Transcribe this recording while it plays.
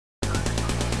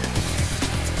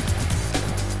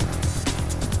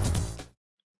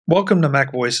Welcome to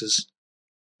Mac Voices.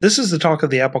 This is the talk of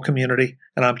the Apple community,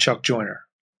 and I'm Chuck Joyner.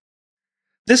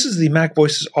 This is the Mac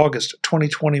Voices August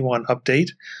 2021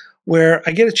 update, where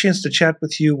I get a chance to chat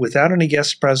with you without any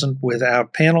guests present,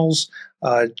 without panels,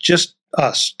 just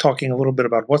us talking a little bit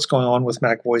about what's going on with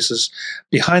Mac Voices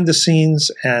behind the scenes,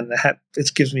 and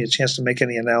it gives me a chance to make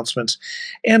any announcements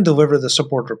and deliver the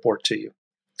support report to you.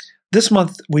 This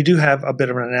month, we do have a bit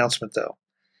of an announcement, though.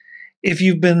 If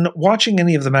you've been watching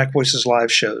any of the Mac Voices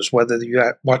live shows, whether you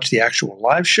watch the actual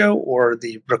live show or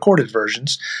the recorded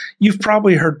versions, you've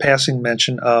probably heard passing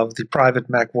mention of the private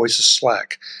Mac Voices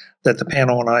Slack that the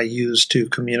panel and I use to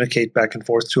communicate back and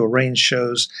forth to arrange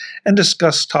shows and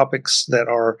discuss topics that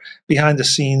are behind the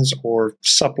scenes or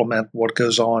supplement what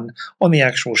goes on the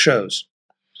actual shows.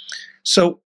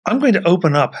 So I'm going to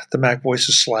open up the Mac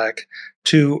Voices Slack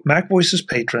to Mac Voices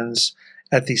patrons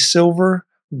at the silver,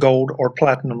 gold, or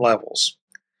platinum levels.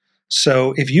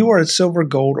 So if you are at silver,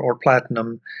 gold, or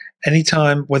platinum,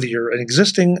 anytime, whether you're an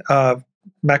existing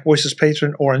Mac Voices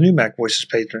patron or a new Mac Voices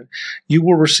patron, you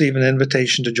will receive an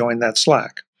invitation to join that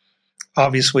Slack.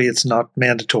 Obviously, it's not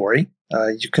mandatory.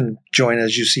 You can join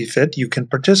as you see fit. You can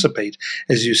participate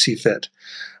as you see fit.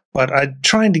 But I'm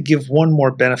trying to give one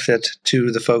more benefit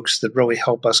to the folks that really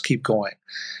help us keep going.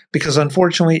 Because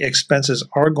unfortunately, expenses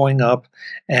are going up,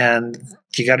 and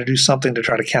you got to do something to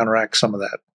try to counteract some of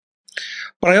that.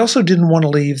 But I also didn't want to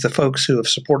leave the folks who have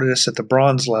supported us at the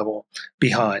bronze level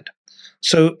behind.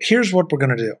 So here's what we're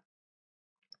going to do.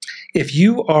 If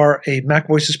you are a Mac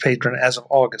Voices patron as of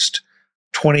August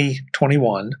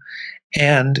 2021,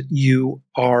 and you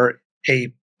are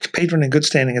a patron in good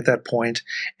standing at that point,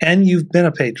 and you've been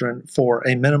a patron for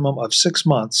a minimum of 6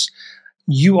 months,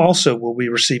 you also will be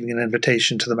receiving an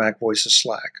invitation to the Mac Voices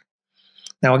Slack.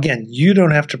 Now, again, you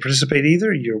don't have to participate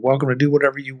either. You're welcome to do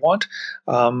whatever you want,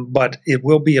 but it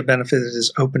will be a benefit that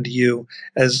is open to you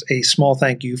as a small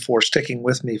thank you for sticking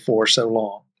with me for so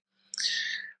long.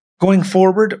 Going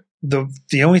forward,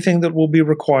 the only thing that will be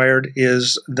required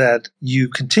is that you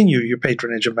continue your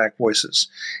patronage of Mac Voices.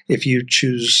 If you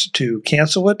choose to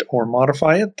cancel it or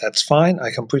modify it, that's fine.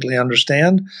 I completely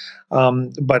understand.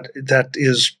 But that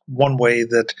is one way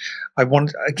that I want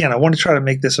to try to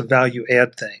make this a value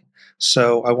add thing.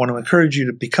 So I want to encourage you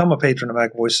to become a patron of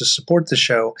Mac Voices, support the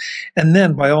show, and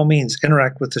then by all means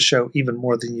interact with the show even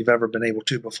more than you've ever been able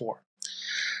to before.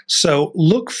 So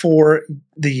look for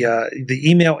the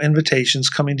email invitations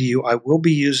coming to you. I will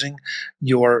be using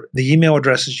the email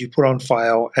addresses you put on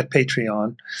file at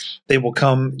Patreon. They will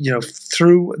come,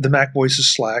 through the Mac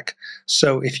Voices Slack.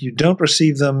 So if you don't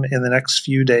receive them in the next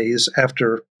few days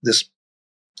after this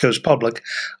goes public,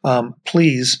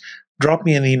 please drop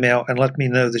me an email and let me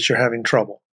know that you're having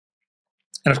trouble.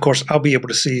 And of course, I'll be able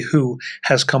to see who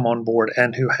has come on board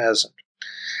and who hasn't.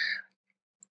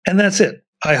 And that's it.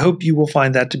 I hope you will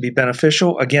find that to be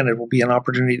beneficial. Again, it will be an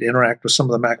opportunity to interact with some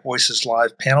of the Mac Voices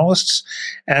Live panelists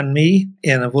and me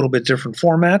in a little bit different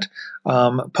format.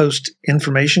 Post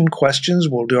information, questions.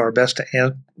 We'll do our best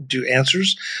to do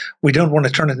answers. We don't want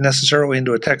to turn it necessarily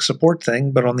into a tech support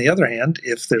thing, but on the other hand,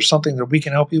 if there's something that we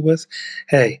can help you with,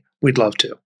 hey, we'd love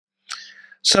to.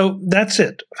 So that's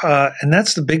it. And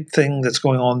that's the big thing that's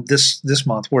going on this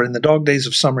month. We're in the dog days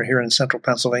of summer here in central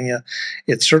Pennsylvania.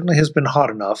 It certainly has been hot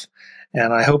enough.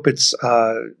 And I hope it's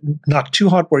not too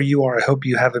hot where you are. I hope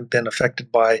you haven't been affected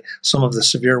by some of the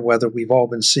severe weather we've all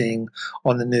been seeing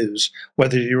on the news,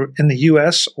 whether you're in the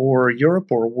U.S. or Europe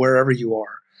or wherever you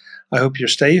are. I hope you're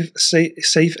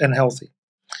safe and healthy.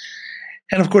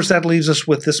 And of course, that leaves us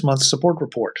with this month's support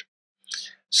report.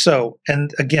 So,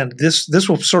 and again, this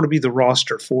will sort of be the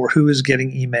roster for who is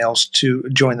getting emails to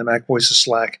join the Mac Voices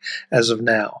Slack as of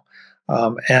now.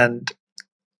 And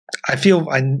I feel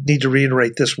I need to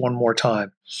reiterate this one more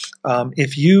time.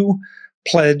 If you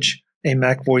pledge a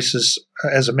Mac Voices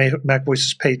as a Mac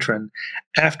Voices patron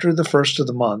after the first of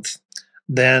the month,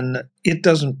 then it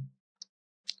doesn't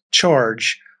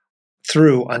charge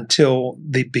through until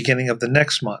the beginning of the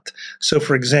next month. So,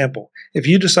 for example, if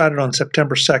you decided on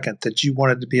September 2nd that you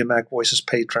wanted to be a Mac Voices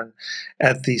patron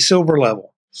at the silver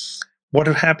level, what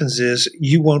happens is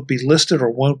you won't be listed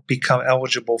or won't become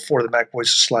eligible for the Mac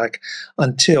Voices Slack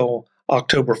until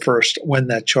October 1st when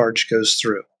that charge goes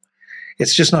through.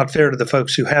 It's just not fair to the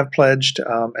folks who have pledged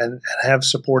and have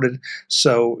supported.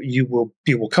 So you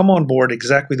will come on board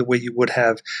exactly the way you would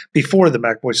have before the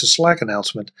Mac Voices Slack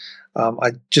announcement.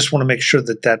 I just want to make sure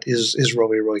that is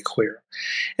really, really clear.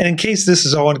 And in case this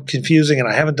is all confusing and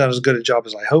I haven't done as good a job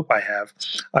as I hope I have,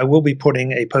 I will be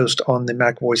putting a post on the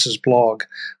Mac Voices blog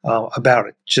about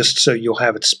it, just so you'll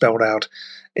have it spelled out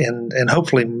and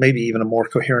hopefully maybe even a more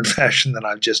coherent fashion than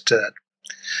I've just said.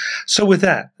 So with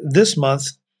that, this month,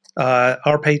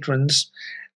 our patrons,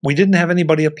 we didn't have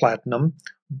anybody at Platinum,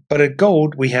 but at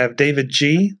Gold, we have David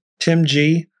G., Tim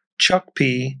G., Chuck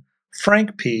P.,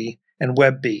 Frank P., and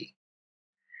Webb B.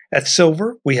 At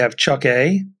Silver, we have Chuck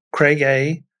A., Craig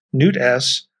A., Newt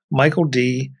S., Michael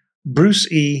D.,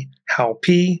 Bruce E., Hal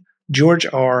P., George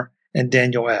R., and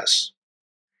Daniel S.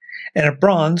 And at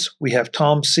Bronze, we have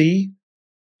Tom C.,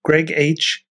 Greg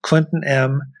H., Clinton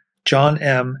M., John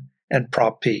M., and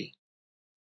Prop P.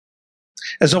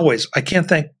 As always, I can't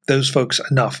thank those folks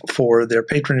enough for their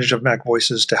patronage of Mac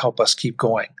Voices to help us keep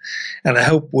going. And I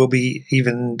hope we'll be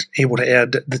even able to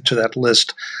add to that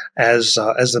list as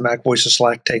the Mac Voices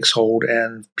Slack takes hold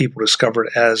and people discover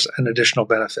it as an additional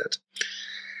benefit.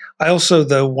 I also,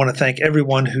 though, want to thank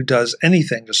everyone who does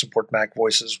anything to support Mac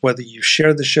Voices, whether you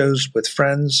share the shows with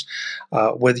friends,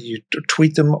 whether you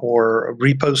tweet them or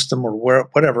repost them or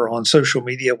whatever on social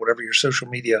media, whatever your social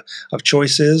media of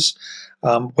choice is,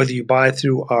 whether you buy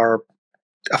through our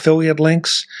affiliate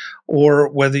links or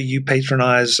whether you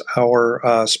patronize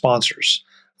our sponsors.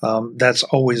 That's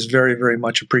always very, very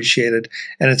much appreciated.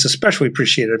 And it's especially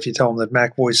appreciated if you tell them that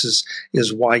Mac Voices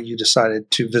is why you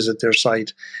decided to visit their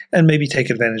site and maybe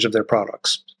take advantage of their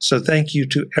products. So thank you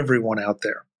to everyone out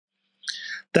there.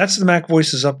 That's the Mac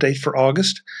Voices update for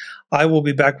August. I will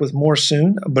be back with more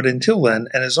soon, but until then,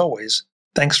 and as always,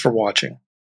 thanks for watching.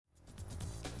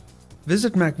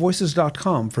 Visit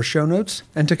MacVoices.com for show notes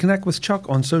and to connect with Chuck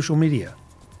on social media.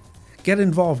 Get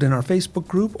involved in our Facebook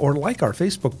group or like our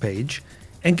Facebook page,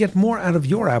 and get more out of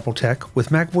your Apple tech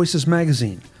with Mac Voices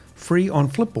Magazine, free on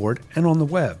Flipboard and on the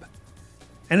web.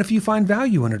 And if you find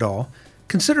value in it all,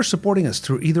 consider supporting us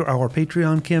through either our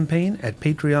Patreon campaign at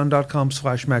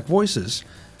patreon.com/MacVoices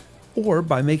or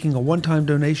by making a one-time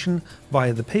donation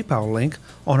via the PayPal link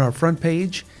on our front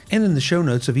page and in the show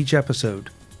notes of each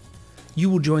episode. You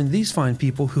will join these fine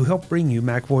people who help bring you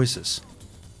Mac Voices.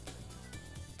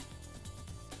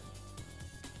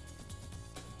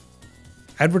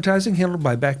 Advertising handled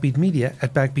by Backbeat Media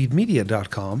at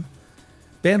backbeatmedia.com.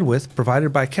 Bandwidth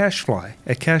provided by CacheFly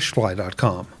at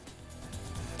cachefly.com.